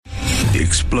The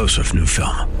explosive new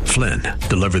film, Flynn,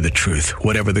 deliver the truth,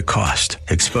 whatever the cost,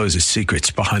 exposes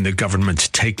secrets behind the government's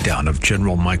takedown of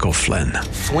General Michael Flynn.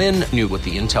 Flynn knew what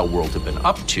the intel world had been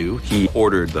up to. He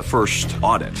ordered the first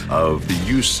audit of the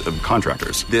use of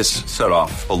contractors. This set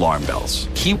off alarm bells.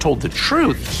 He told the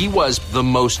truth. He was the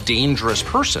most dangerous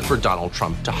person for Donald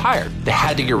Trump to hire. They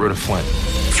had to get rid of Flynn.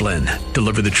 Flynn,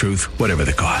 deliver the truth, whatever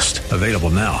the cost. Available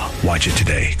now. Watch it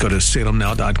today. Go to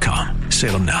salemnow.com.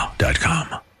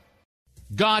 salemnow.com.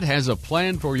 God has a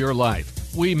plan for your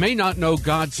life. We may not know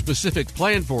God's specific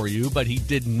plan for you, but He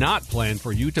did not plan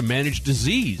for you to manage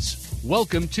disease.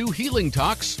 Welcome to Healing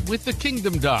Talks with the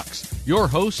Kingdom Docs. Your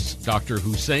hosts, Dr.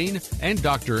 Hussein and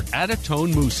Dr.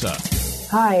 Adatone Musa.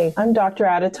 Hi, I'm Dr.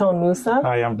 Adatone Musa.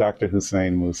 Hi, I'm Dr.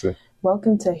 Hussein Musa.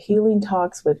 Welcome to Healing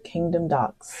Talks with Kingdom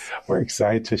Docs. We're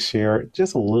excited to share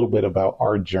just a little bit about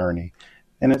our journey.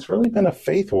 And it's really been a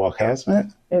faith walk, hasn't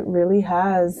it? It really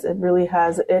has. It really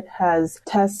has. It has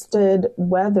tested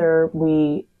whether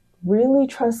we really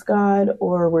trust God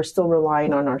or we're still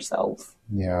relying on ourselves.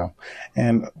 Yeah.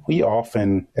 And we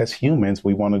often, as humans,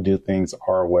 we want to do things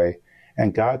our way.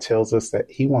 And God tells us that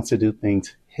He wants to do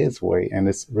things His way. And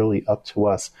it's really up to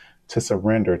us to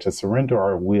surrender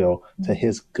our will to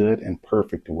His good and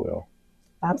perfect will.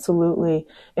 Absolutely.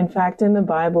 In fact, in the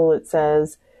Bible, it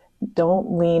says,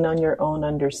 don't lean on your own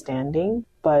understanding,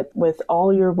 but with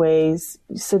all your ways,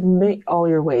 submit all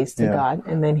your ways to God,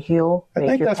 and then He'll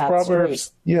make your path straight. I think that's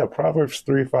Proverbs. Yeah, Proverbs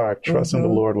 3:5. Trust in the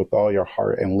Lord with all your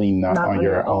heart and lean not on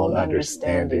your own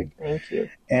understanding. Thank you.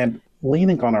 And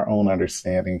leaning on our own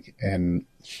understanding and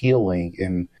healing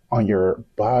and on your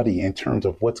body in terms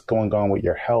of what's going on with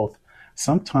your health,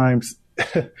 sometimes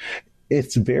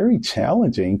it's very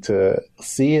challenging to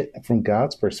see it from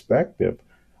God's perspective.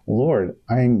 Lord,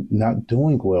 I'm not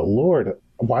doing well. Lord,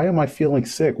 why am I feeling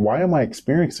sick? Why am I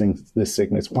experiencing this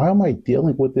sickness? Why am I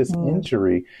dealing with this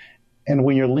injury? And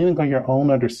when you're leaning on your own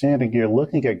understanding, you're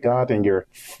looking at God and you're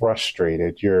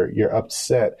frustrated. You're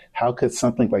upset. How could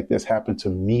something like this happen to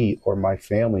me or my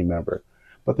family member?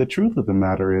 But the truth of the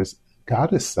matter is,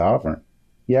 God is sovereign.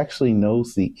 He actually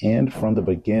knows the end from the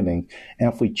beginning.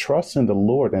 And if we trust in the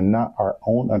Lord and not our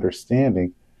own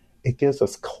understanding, it gives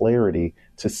us clarity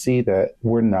to see that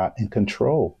we're not in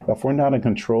control. If we're not in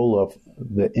control of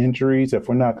the injuries, if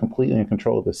we're not completely in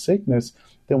control of the sickness,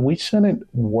 then we shouldn't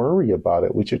worry about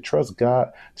it. We should trust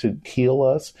God to heal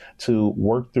us, to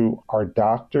work through our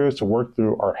doctors, to work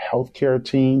through our healthcare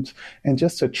teams, and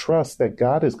just to trust that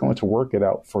God is going to work it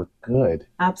out for good.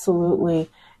 Absolutely.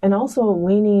 And also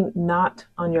leaning not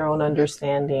on your own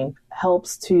understanding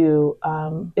helps you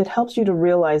to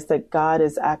realize that God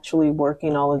is actually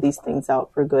working all of these things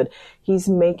out for good. He's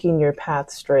making your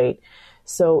path straight.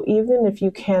 So even if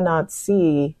you cannot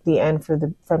see the end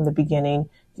from the beginning,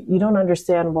 you don't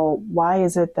understand, well, why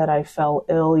is it that I fell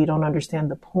ill? You don't understand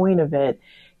the point of it.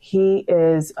 He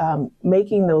is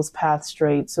making those paths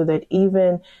straight so that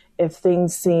even if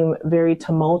things seem very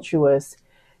tumultuous,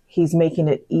 He's making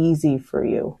it easy for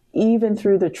you. Even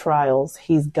through the trials,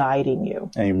 He's guiding you.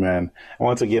 Amen.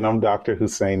 Once again, I'm Dr.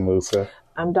 Hussein Musa.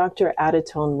 I'm Dr.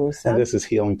 Adatone Musa. And this is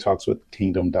Healing Talks with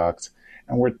Kingdom Docs.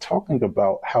 And we're talking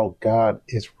about how God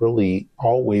is really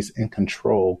always in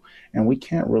control, and we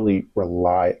can't really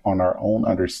rely on our own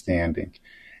understanding.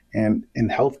 And in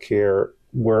healthcare,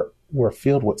 we're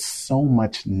filled with so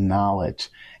much knowledge.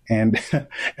 And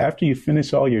after you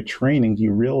finish all your training,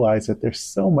 you realize that there's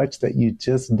so much that you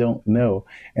just don't know.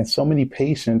 And so many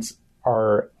patients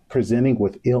are presenting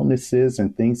with illnesses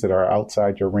and things that are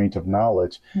outside your range of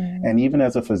knowledge. And even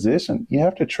as a physician, you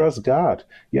have to trust God.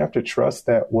 You have to trust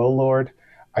that, well, Lord,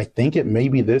 I think it may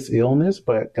be this illness,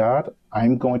 but God,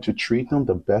 I'm going to treat them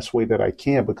the best way that I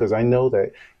can because I know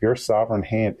that your sovereign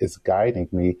hand is guiding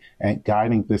me and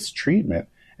guiding this treatment.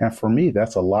 And for me,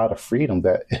 that's a lot of freedom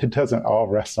that it doesn't all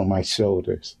rest on my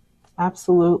shoulders.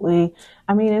 Absolutely.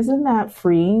 I mean, isn't that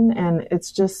freeing? And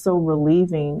it's just so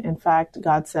relieving. In fact,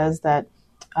 God says that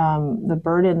the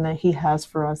burden that He has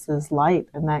for us is light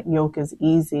and that yoke is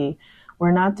easy.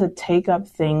 We're not to take up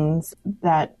things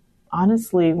that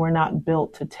honestly we're not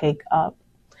built to take up.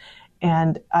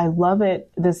 And I love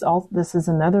it. This is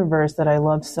another verse that I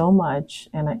love so much.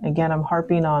 And again, I'm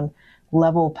harping on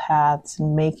level paths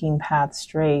and making paths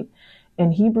straight.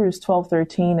 In Hebrews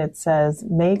 12:13, it says,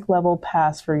 make level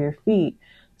paths for your feet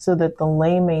so that the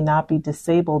lame may not be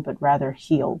disabled, but rather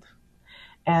healed.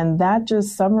 And that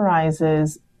just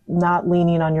summarizes not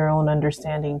leaning on your own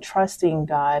understanding, trusting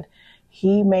God.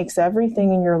 He makes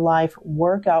everything in your life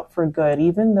work out for good,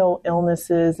 even though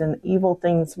illnesses and evil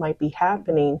things might be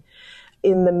happening.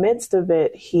 In the midst of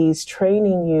it, He's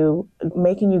training you,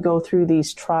 making you go through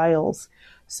these trials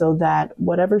so that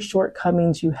whatever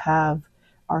shortcomings you have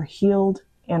are healed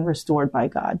and restored by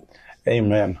God.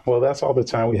 Amen. Well, that's all the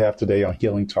time we have today on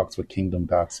Healing Talks with Kingdom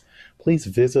Docs. Please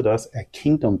visit us at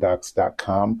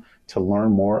kingdomdocs.com to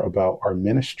learn more about our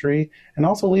ministry and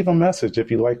also leave a message if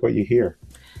you like what you hear.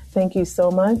 Thank you so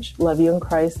much. Love you in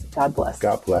Christ. God bless.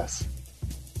 God bless.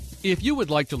 If you would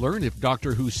like to learn if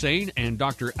Dr. Hussein and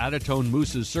Dr. Adatone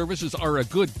Moose's services are a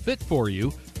good fit for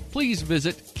you, please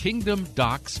visit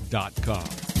kingdomdocs.com.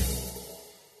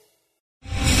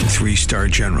 3-star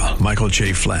General Michael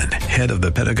J. Flynn, head of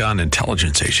the Pentagon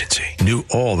Intelligence Agency, knew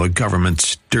all the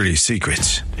government's dirty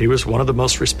secrets. He was one of the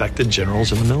most respected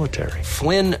generals in the military.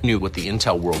 Flynn knew what the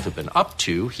intel world had been up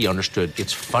to. He understood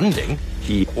its funding.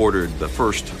 He ordered the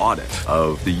first audit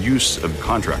of the use of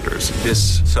contractors.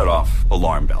 This set off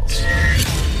alarm bells.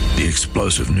 The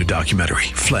explosive new documentary,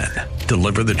 Flynn,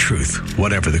 Deliver the Truth,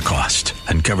 Whatever the Cost,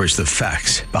 uncovers the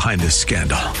facts behind this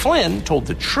scandal. Flynn told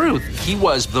the truth. He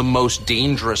was the most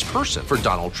dangerous person for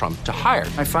Donald Trump to hire.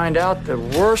 I find out the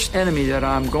worst enemy that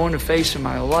I'm going to face in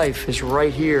my life is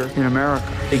right here in America.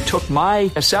 They took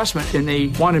my assessment and they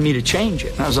wanted me to change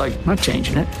it. And I was like, I'm not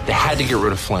changing it. They had to get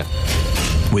rid of Flynn.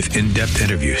 With in-depth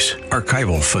interviews,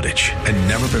 archival footage, and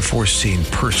never-before-seen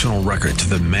personal records of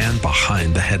the man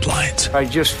behind the headlines. I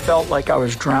just felt like I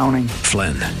was drowning.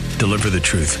 Flynn, Deliver the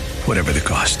Truth, Whatever the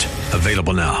Cost.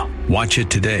 Available now. Watch it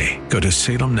today. Go to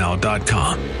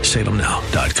salemnow.com.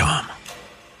 salemnow.com.